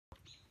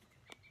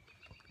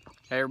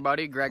Hey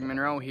everybody, Greg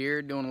Monroe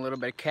here, doing a little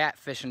bit of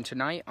catfishing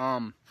tonight.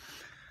 I'm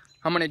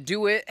gonna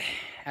do it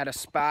at a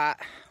spot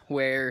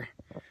where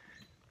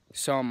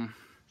some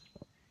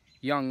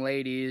young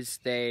ladies,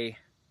 they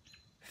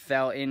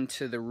fell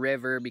into the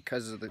river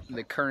because of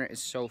the current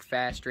is so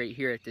fast right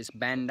here at this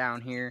bend down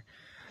here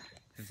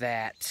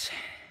that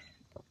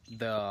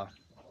the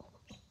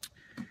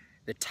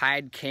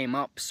tide came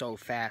up so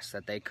fast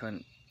that they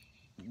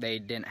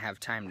didn't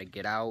have time to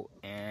get out,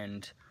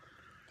 and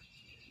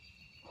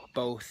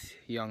both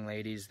young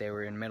ladies, they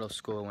were in middle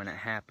school when it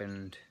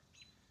happened.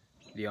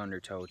 The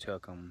undertow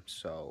took them,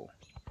 so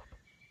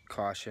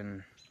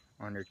caution,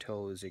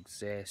 undertows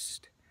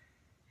exist,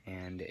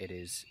 and it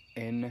is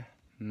in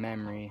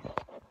memory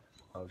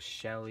of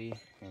Shelly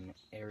and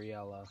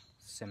Ariella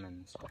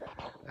Simmons.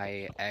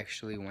 I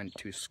actually went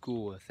to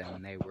school with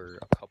them. They were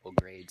a couple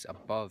grades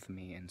above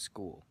me in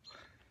school,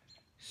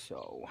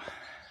 so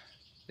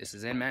this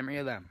is in memory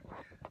of them.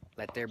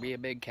 Let there be a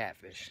big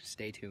catfish.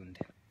 Stay tuned.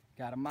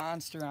 Got a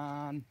monster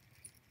on.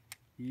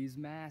 He's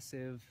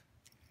massive.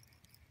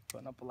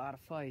 Putting up a lot of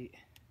fight.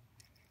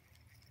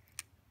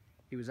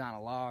 He was on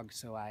a log,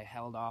 so I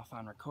held off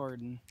on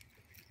recording.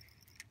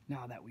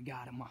 Now that we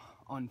got him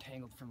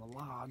untangled from the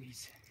log,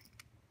 he's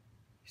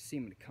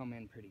seeming to come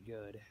in pretty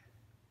good.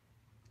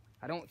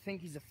 I don't think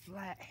he's a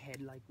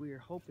flathead like we were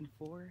hoping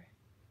for,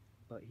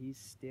 but he's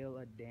still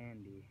a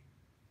dandy.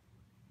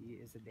 He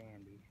is a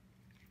dandy.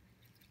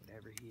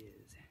 Whatever he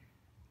is.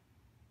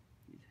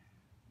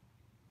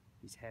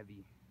 He's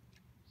heavy.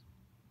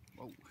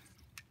 Whoa.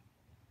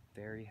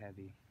 Very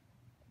heavy.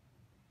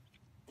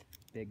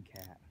 Big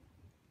cat.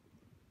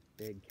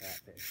 Big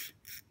catfish.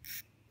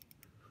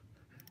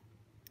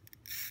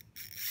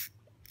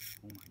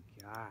 Oh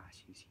my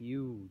gosh, he's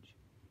huge.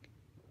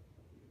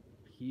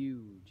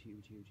 Huge,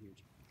 huge, huge,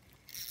 huge.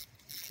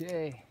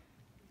 Okay.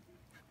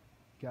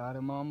 Got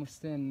him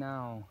almost in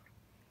now.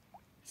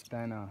 It's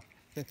been a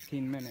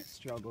 15-minute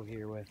struggle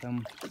here with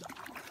him.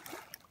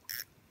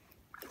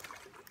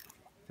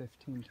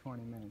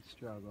 15-20 minute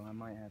struggle. I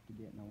might have to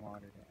get in the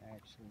water to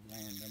actually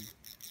land them.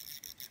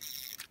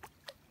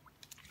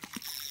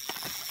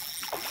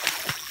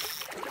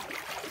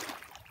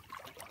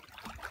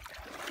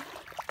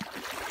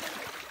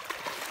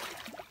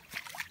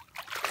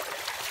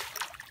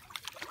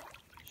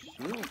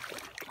 Shoot.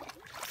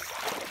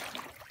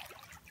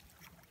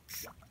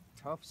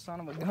 Tough son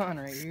of a gun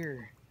right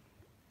here.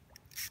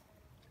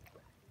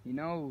 He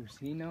knows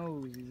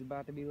he's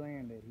about to be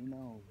landed. He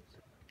knows.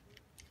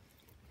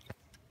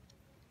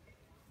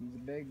 He's a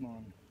big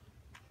one.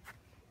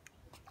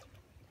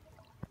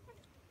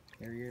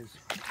 There he is.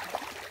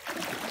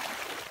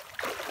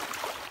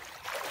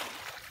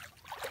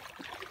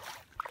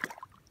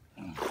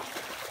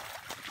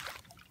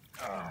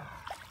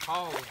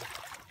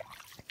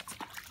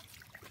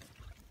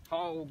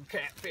 Hog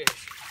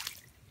catfish.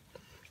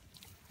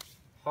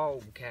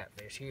 Hog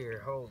catfish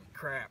here. Holy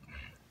crap.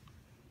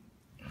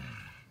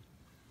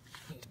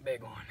 He's a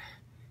big one.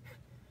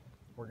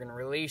 We're gonna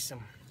release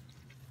him.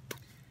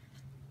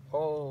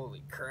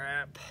 Holy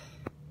crap.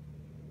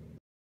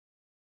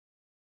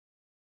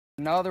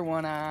 Another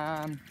one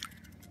on.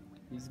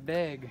 He's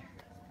big.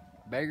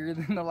 Bigger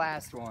than the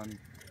last one.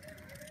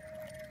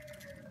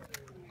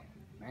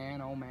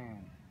 Man, oh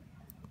man.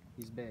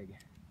 He's big.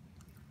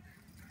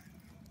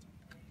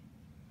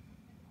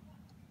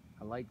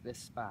 I like this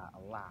spot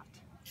a lot.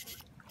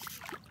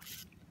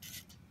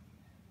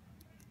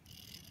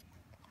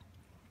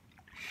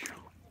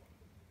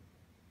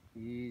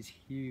 He's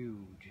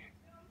huge.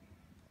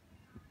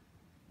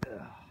 Ugh.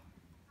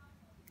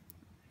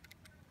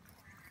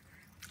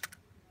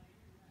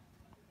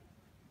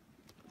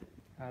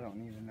 I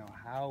don't even know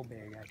how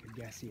big. I could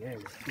guess he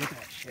is. Look at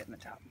that shit in the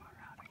top of my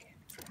rod. I can't.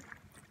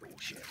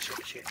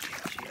 Oh, shit.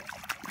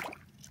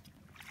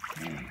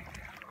 Man.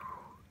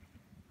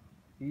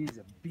 He's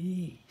a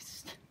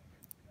beast.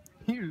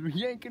 He was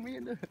yanking me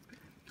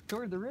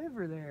toward the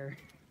river there.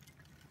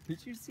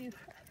 Did you see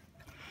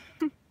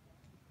that?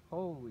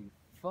 Holy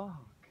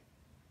fuck.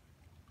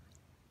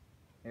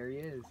 There he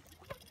is.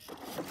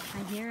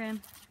 I hear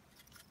him.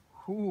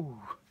 Whew,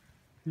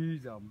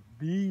 he's a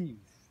beast.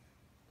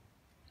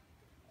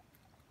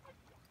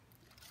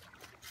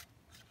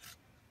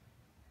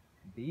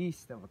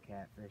 Beast of a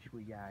catfish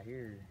we got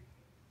here.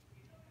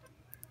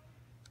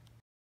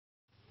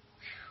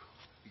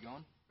 You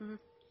going? Mm-hmm.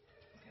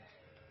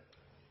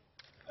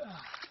 Okay.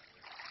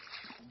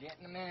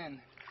 Getting him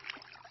in.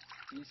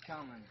 He's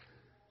coming.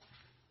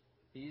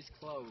 He's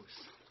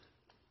close.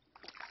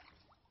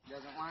 He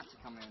doesn't want to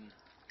come in.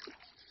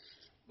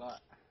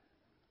 But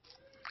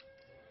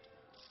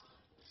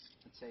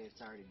let's say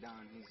it's already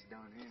done. He's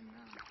done in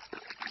now.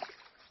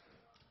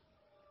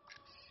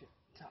 Shit,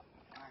 top of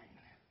the line.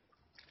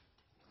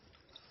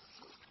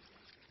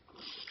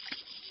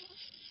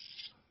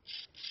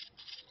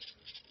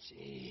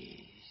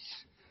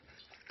 Jeez.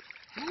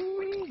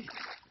 Woo-wee.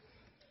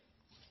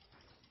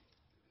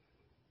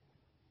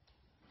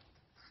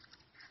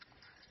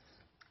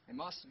 They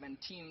must have been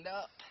teamed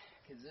up,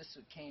 because this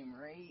came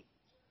right,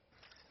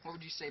 what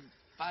would you say,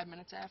 5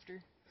 minutes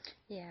after?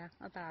 Yeah,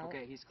 about.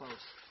 Okay, he's close.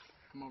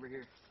 Come over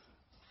here.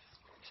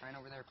 Shine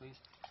over there, please.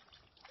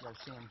 You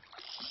gotta see him.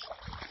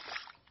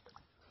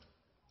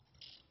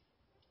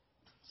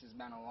 This has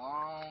been a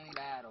long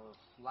battle,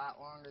 a lot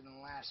longer than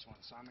the last one,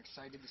 so I'm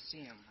excited to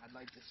see him. I'd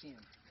like to see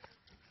him.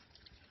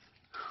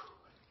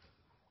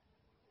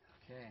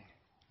 Okay.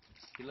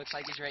 He looks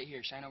like he's right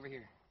here. Shine over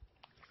here.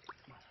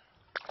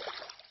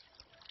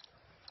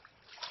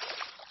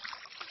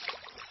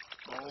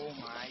 Oh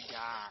my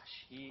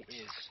gosh, he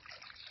is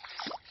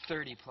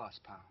 30 plus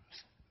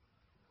pounds.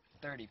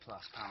 30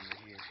 plus pounder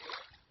here.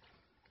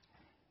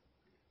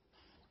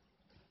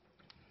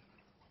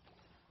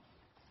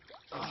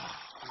 Oh,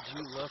 would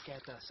you look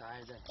at the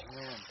size of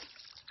him?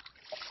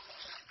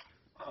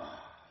 Oh,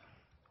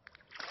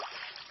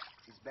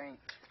 he's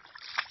banked.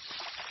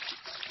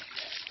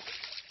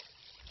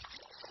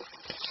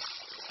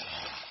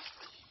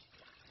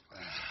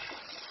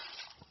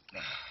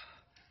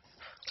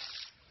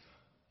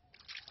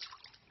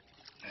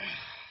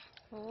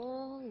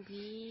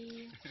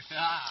 Holy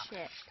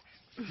shit.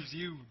 He's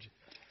huge.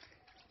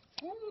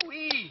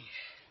 Woo-wee.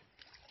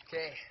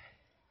 Okay.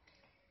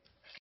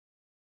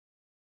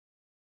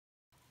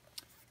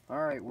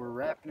 Alright, we're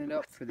wrapping it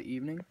up for the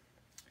evening.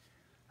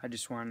 I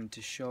just wanted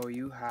to show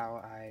you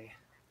how I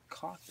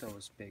caught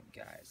those big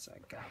guys. I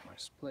got my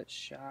split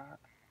shot.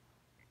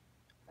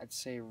 I'd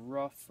say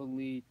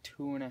roughly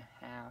 2.5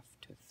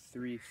 to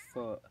 3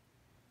 foot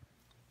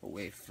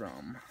away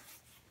from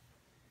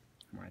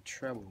my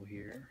treble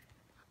here.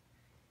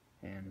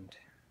 And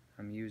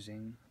I'm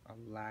using a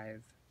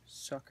live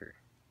sucker.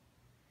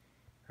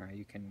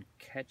 You can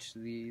catch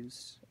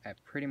these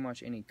at pretty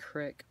much any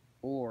creek,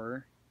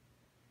 or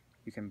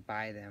you can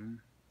buy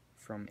them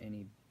from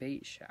any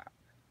bait shop.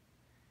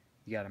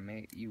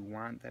 You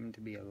want them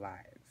to be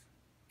alive.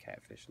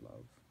 Catfish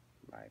love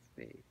live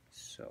bait,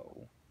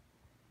 so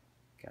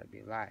gotta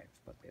be alive.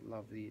 But they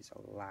love these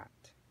a lot.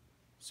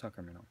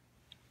 Sucker minnow.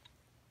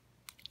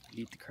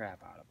 Eat the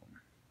crap out of them.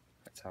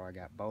 That's how I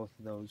got both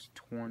of those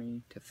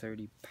 20 to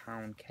 30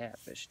 pound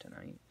catfish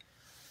tonight.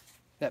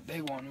 That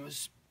big one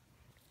was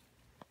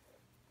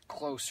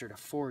closer to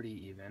 40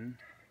 even.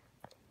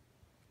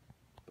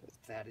 But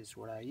that is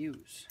what I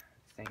use.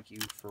 Thank you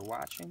for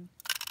watching.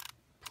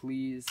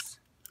 Please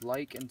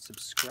like and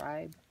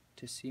subscribe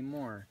to see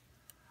more.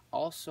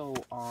 Also,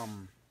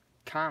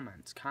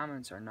 comments.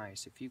 Comments are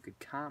nice. If you could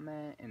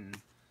comment and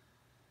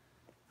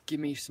give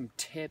me some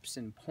tips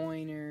and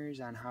pointers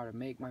on how to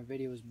make my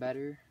videos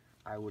better,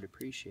 I would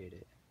appreciate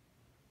it.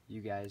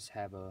 You guys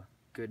have a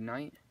good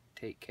night.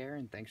 Take care,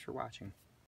 and thanks for watching.